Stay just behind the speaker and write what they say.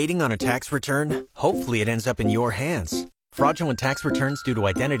Waiting on a tax return? Hopefully it ends up in your hands. Fraudulent tax returns due to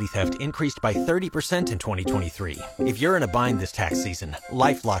identity theft increased by 30% in 2023. If you're in a bind this tax season,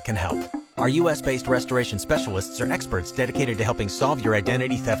 LifeLock can help. Our U.S.-based restoration specialists are experts dedicated to helping solve your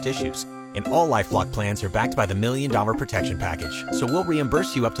identity theft issues. And all LifeLock plans are backed by the $1 Million Protection Package. So we'll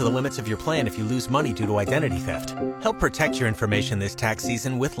reimburse you up to the limits of your plan if you lose money due to identity theft. Help protect your information this tax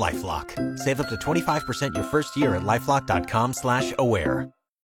season with LifeLock. Save up to 25% your first year at LifeLock.com/aware.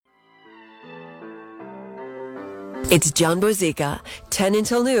 It's John Bozica, 10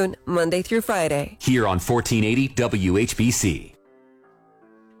 until noon, Monday through Friday. Here on 1480 WHBC.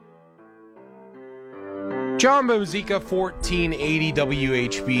 John Bozica, 1480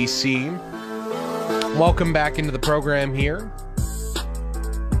 WHBC. Welcome back into the program here.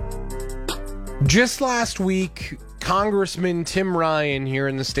 Just last week, Congressman Tim Ryan here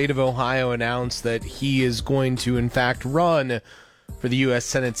in the state of Ohio announced that he is going to, in fact, run for the U.S.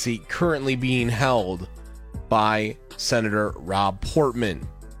 Senate seat currently being held by Senator Rob Portman.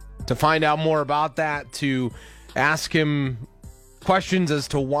 To find out more about that, to ask him questions as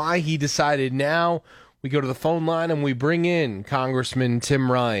to why he decided now, we go to the phone line and we bring in Congressman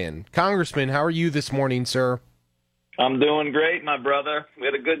Tim Ryan. Congressman, how are you this morning, sir? I'm doing great, my brother. We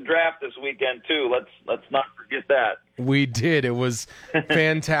had a good draft this weekend, too. Let's not forget that. We did. It was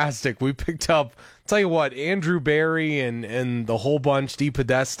fantastic. We picked up, tell you what, Andrew Barry and the whole bunch, Dee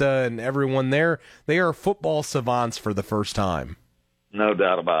Podesta and everyone there, they are football savants for the first time. No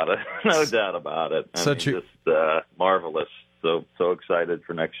doubt about it. No doubt about it. Just marvelous. So excited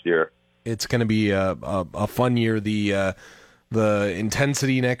for next year. It's going to be a fun year. The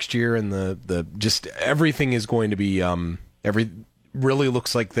intensity next year and the just everything is going to be really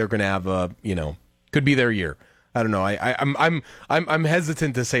looks like they're going to have could be their year. I don't know. I'm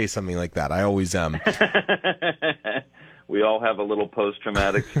hesitant to say something like that. I always am. We all have a little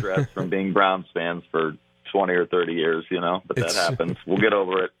post-traumatic stress from being Browns fans for 20 or 30 years, but that happens. We'll get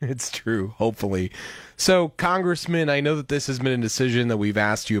over it. It's true, hopefully. So, Congressman, I know that this has been a decision that we've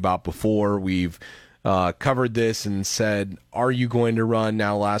asked you about before. We've covered this and said, are you going to run?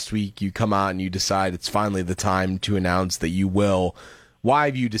 Now, last week, you come out and you decide it's finally the time to announce that you will. Why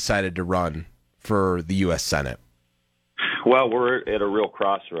have you decided to run for the U.S. Senate? Well, we're at a real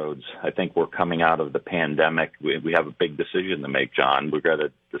crossroads. I think we're coming out of the pandemic. We have a big decision to make, John. We've got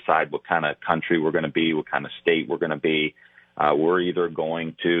to decide what kind of country we're going to be, what kind of state we're going to be. We're either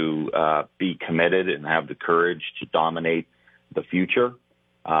going to be committed and have the courage to dominate the future,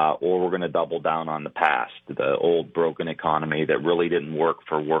 or we're going to double down on the past, the old broken economy that really didn't work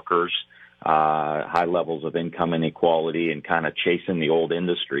for workers, high levels of income inequality, and kind of chasing the old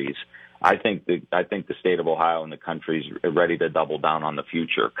industries. I think the state of Ohio and the country is ready to double down on the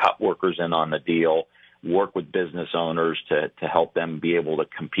future, cut workers in on the deal, work with business owners to help them be able to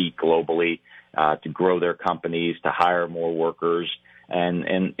compete globally, to grow their companies, to hire more workers,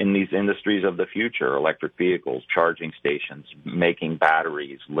 and in these industries of the future, electric vehicles, charging stations, making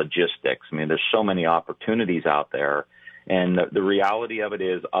batteries, logistics. I mean, there's so many opportunities out there. And the reality of it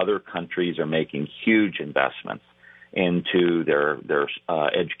is other countries are making huge investments into their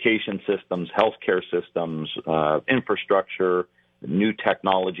education systems, healthcare systems, infrastructure, new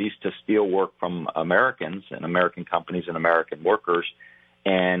technologies to steal work from Americans and American companies and American workers.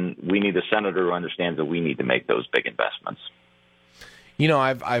 And we need a senator who understands that we need to make those big investments.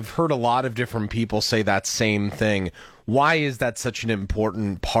 I've heard a lot of different people say that same thing. Why is that such an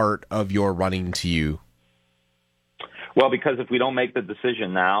important part of your running to you? Well, because if we don't make the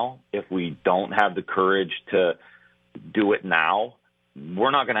decision now, if we don't have the courage to do it now, we're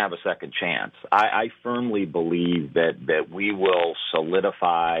not going to have a second chance. I firmly believe that we will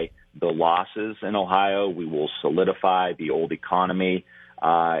solidify the losses in Ohio. We will solidify the old economy,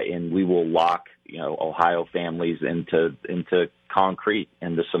 and we will lock Ohio families into concrete,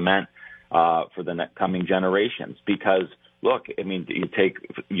 into cement for the coming generations. Because look, I mean, you take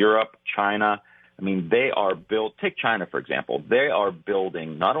Europe, China. I mean, they are built. Take China, for example. They are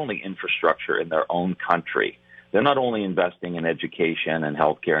building not only infrastructure in their own country. They're not only investing in education and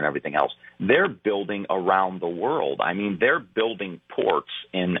healthcare and everything else. They're building around the world. I mean, they're building ports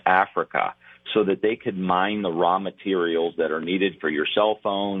in Africa so that they could mine the raw materials that are needed for your cell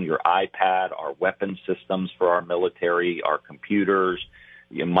phone, your iPad, our weapon systems for our military, our computers,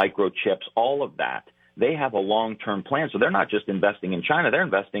 microchips, all of that. They have a long-term plan. So they're not just investing in China. They're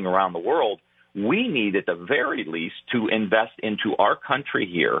investing around the world. We need, at the very least, to invest into our country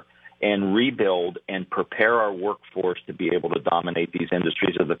here and rebuild and prepare our workforce to be able to dominate these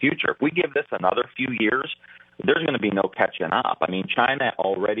industries of the future. If we give this another few years, there's going to be no catching up. I mean, China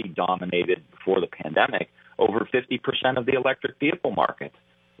already dominated before the pandemic over 50% of the electric vehicle market.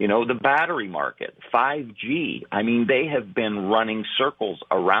 The battery market, 5G. I mean, they have been running circles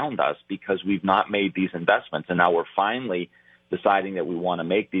around us because we've not made these investments. And now we're finally deciding that we want to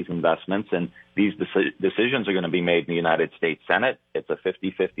make these investments. And these decisions are going to be made in the United States Senate. It's a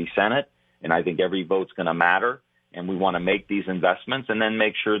 50-50 Senate. And I think every vote's going to matter. And we want to make these investments and then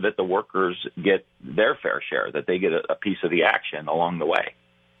make sure that the workers get their fair share, that they get a piece of the action along the way.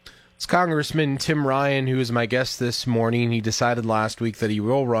 It's Congressman Tim Ryan, who is my guest this morning. He decided last week that he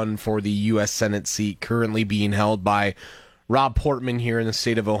will run for the U.S. Senate seat currently being held by Rob Portman here in the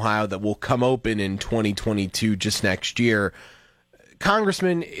state of Ohio that will come open in 2022, just next year.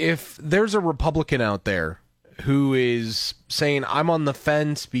 Congressman, if there's a Republican out there who is saying, I'm on the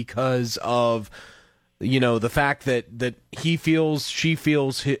fence because of, the fact that she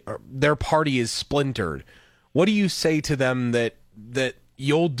feels their party is splintered, what do you say to them that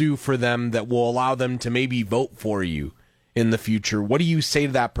you'll do for them that will allow them to maybe vote for you in the future? What do you say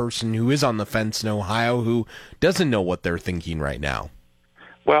to that person who is on the fence in Ohio who doesn't know what they're thinking right now?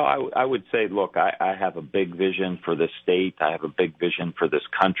 Well, I would say, look, I have a big vision for this state. I have a big vision for this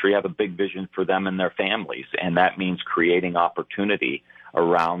country. I have a big vision for them and their families, and that means creating opportunity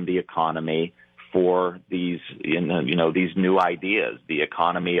around the economy for these, these new ideas, the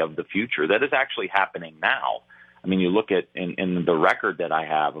economy of the future that is actually happening now. I mean, you look at in the record that I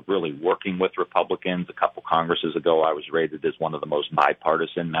have of really working with Republicans. A couple Congresses ago, I was rated as one of the most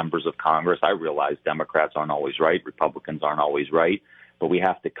bipartisan members of Congress. I realize Democrats aren't always right, Republicans aren't always right, but we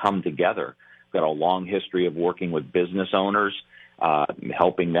have to come together. We've got a long history of working with business owners,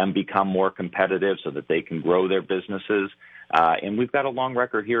 helping them become more competitive so that they can grow their businesses. And we've got a long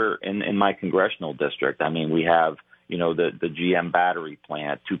record here in my congressional district. I mean, we have the GM battery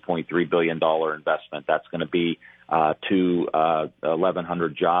plant, $2.3 billion investment. That's going to be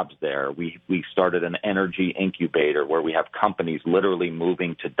 1,100 jobs there. We started an energy incubator where we have companies literally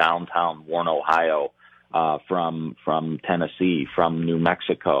moving to downtown Warren, Ohio, from Tennessee, from New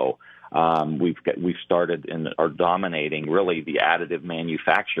Mexico. We've started and are dominating really the additive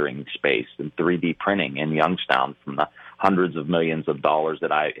manufacturing space and 3D printing in Youngstown from the hundreds of millions of dollars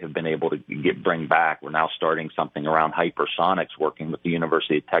that I have been able to bring back. We're now starting something around hypersonics, working with the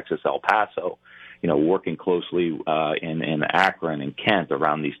University of Texas, El Paso, working closely in Akron and Kent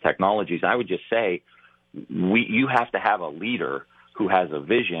around these technologies. I would just say you have to have a leader who has a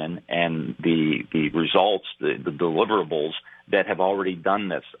vision and the results, the deliverables that have already done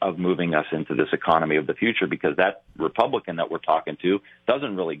this of moving us into this economy of the future, because that Republican that we're talking to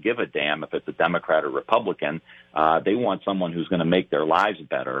doesn't really give a damn if it's a Democrat or Republican. They want someone who's going to make their lives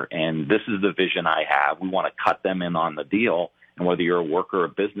better. And this is the vision I have. We want to cut them in on the deal. And whether you're a worker or a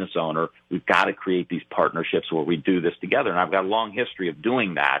business owner, we've got to create these partnerships where we do this together. And I've got a long history of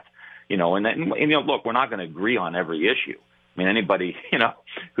doing that, look, we're not going to agree on every issue. I mean, anybody,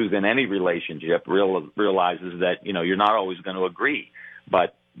 who's in any relationship realizes that, you're not always going to agree.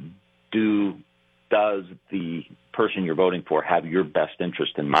 But does the person you're voting for have your best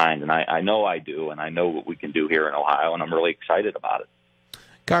interest in mind? And I know I do, and I know what we can do here in Ohio, and I'm really excited about it.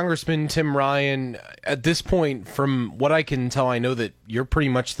 Congressman Tim Ryan, at this point, from what I can tell, I know that you're pretty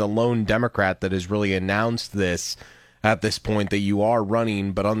much the lone Democrat that has really announced this at this point, that you are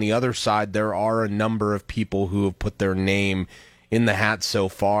running, but on the other side, there are a number of people who have put their name in the hat so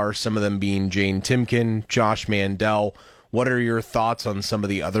far, some of them being Jane Timken, Josh Mandel. What are your thoughts on some of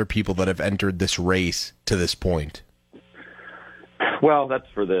the other people that have entered this race to this point? Well, that's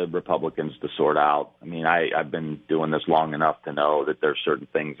for the Republicans to sort out. I mean, I've been doing this long enough to know that there's certain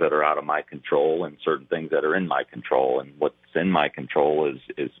things that are out of my control and certain things that are in my control. And what's in my control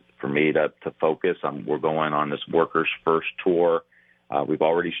is for me to focus on. We're going on this Workers First tour. We've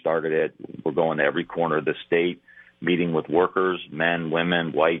already started it. We're going to every corner of the state, meeting with workers, men,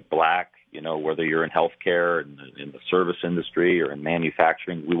 women, white, black, whether you're in healthcare, in the service industry, or in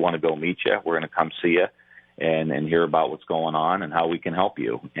manufacturing. We want to go meet you. We're going to come see you and hear about what's going on and how we can help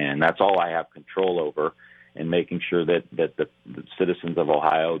you. And that's all I have control over, and making sure that the citizens of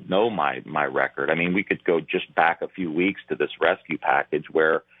Ohio know my record. I mean, we could go just back a few weeks to this rescue package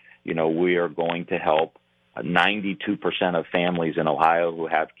where, we are going to help 92% of families in Ohio who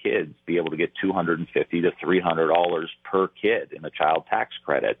have kids be able to get $250 to $300 per kid in a child tax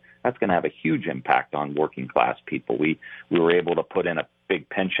credit. That's going to have a huge impact on working class people. We were able to put in a big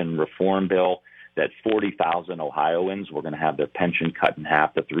pension reform bill that 40,000 Ohioans were going to have their pension cut in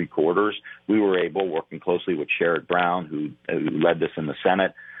half to three-quarters. We were able, working closely with Sherrod Brown, who led this in the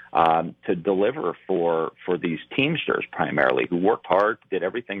Senate, to deliver for these Teamsters primarily, who worked hard, did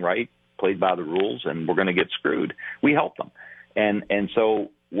everything right, played by the rules, and were going to get screwed. We helped them. And so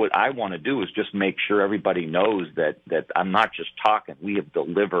what I want to do is just make sure everybody knows that I'm not just talking. We have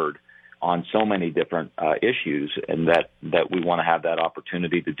delivered on so many different issues, and that we want to have that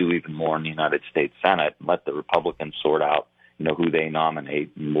opportunity to do even more in the United States Senate and let the Republicans sort out, who they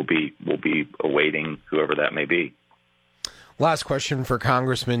nominate, and we'll be awaiting whoever that may be. Last question for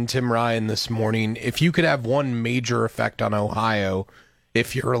Congressman Tim Ryan this morning. If you could have one major effect on Ohio,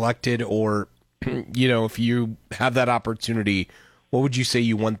 if you're elected, or if you have that opportunity, what would you say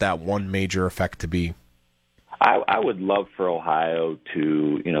you want that one major effect to be? I would love for Ohio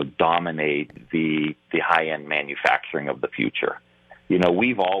to, dominate the high-end manufacturing of the future.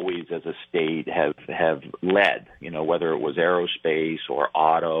 We've always, as a state, have led, whether it was aerospace or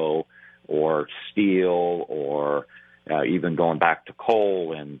auto or steel or even going back to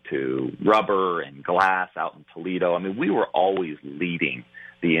coal and to rubber and glass out in Toledo. I mean, we were always leading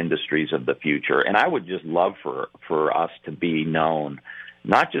the industries of the future. And I would just love for us to be known,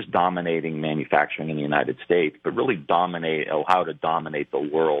 not just dominating manufacturing in the United States, but really how to dominate the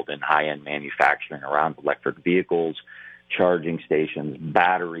world in high-end manufacturing around electric vehicles, charging stations,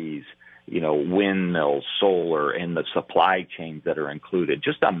 batteries, windmills, solar, and the supply chains that are included.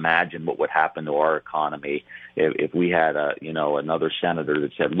 Just imagine what would happen to our economy if we had another senator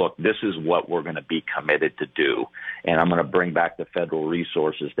that said, look, this is what we're going to be committed to do, and I'm going to bring back the federal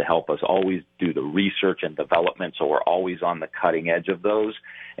resources to help us always do the research and development, so we're always on the cutting edge of those.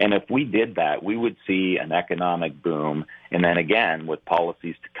 And if we did that, we would see an economic boom, and then again, with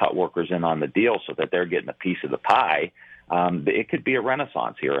policies to cut workers in on the deal so that they're getting a piece of the pie, it could be a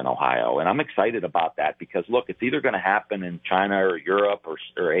renaissance here in Ohio. And I'm excited about that because, look, it's either going to happen in China or Europe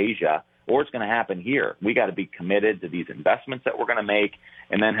or Asia, or it's going to happen here. We got to be committed to these investments that we're going to make,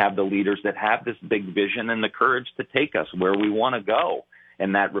 and then have the leaders that have this big vision and the courage to take us where we want to go.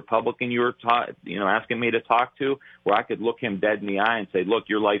 And that Republican you were asking me to talk to, where I could look him dead in the eye and say, look,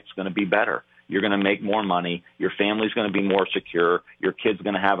 your life's going to be better. You're going to make more money. Your family's going to be more secure. Your kid's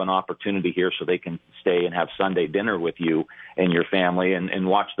going to have an opportunity here so they can stay and have Sunday dinner with you and your family and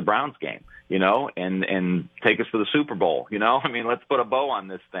watch the Browns game, and take us to the Super Bowl. I mean, let's put a bow on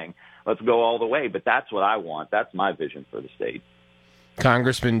this thing. Let's go all the way. But that's what I want. That's my vision for the state.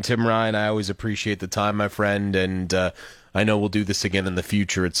 Congressman Tim Ryan, I always appreciate the time, my friend, and I know we'll do this again in the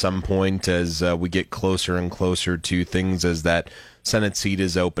future at some point as we get closer and closer to things as that Senate seat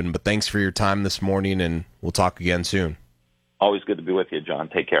is open. But thanks for your time this morning, and we'll talk again soon. Always good to be with you, John.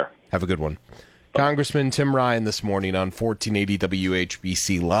 Take care. Have a good one. Congressman Tim Ryan this morning on 1480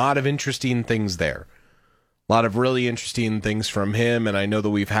 WHBC. A lot of interesting things there. A lot of really interesting things from him, and I know that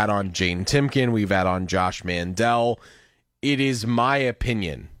we've had on Jane Timken, we've had on Josh Mandel. It is my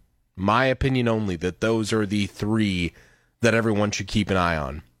opinion only, that those are the three that everyone should keep an eye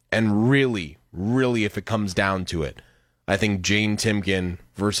on. And really, if it comes down to it, I think Jane Timken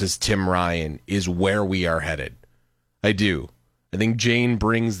versus Tim Ryan is where we are headed. I do. I think Jane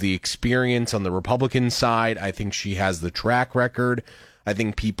brings the experience on the Republican side. I think she has the track record. I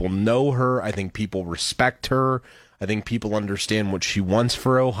think people know her. I think people respect her. I think people understand what she wants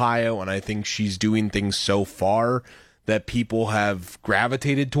for Ohio, and I think she's doing things so far that people have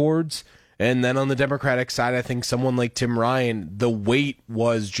gravitated towards. And then on the Democratic side, I think someone like Tim Ryan, the wait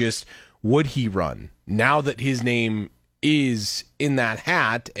was just, would he run? Now that his name is in that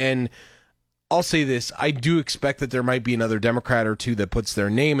hat, and I'll say this, I do expect that there might be another Democrat or two that puts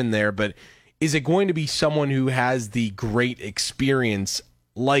their name in there, but is it going to be someone who has the great experience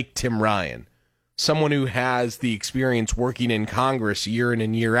like Tim Ryan? Someone who has the experience working in Congress year in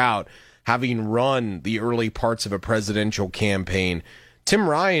and year out, having run the early parts of a presidential campaign. Tim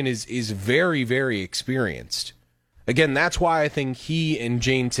Ryan is very, very experienced. Again, that's why I think he and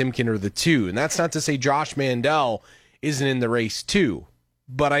Jane Timken are the two. And that's not to say Josh Mandel isn't in the race too.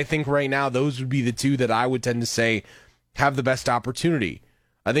 But I think right now those would be the two that I would tend to say have the best opportunity.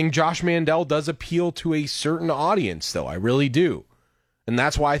 I think Josh Mandel does appeal to a certain audience, though. I really do. And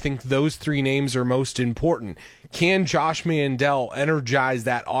that's why I think those three names are most important. Can Josh Mandel energize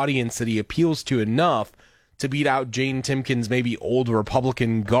that audience that he appeals to enough to beat out Jane Timken's maybe old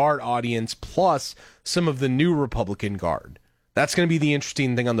Republican Guard audience plus some of the new Republican Guard? That's going to be the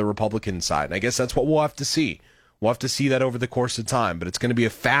interesting thing on the Republican side. And I guess that's what we'll have to see. We'll have to see that over the course of time. But it's going to be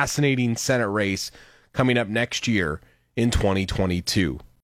a fascinating Senate race coming up next year in 2022.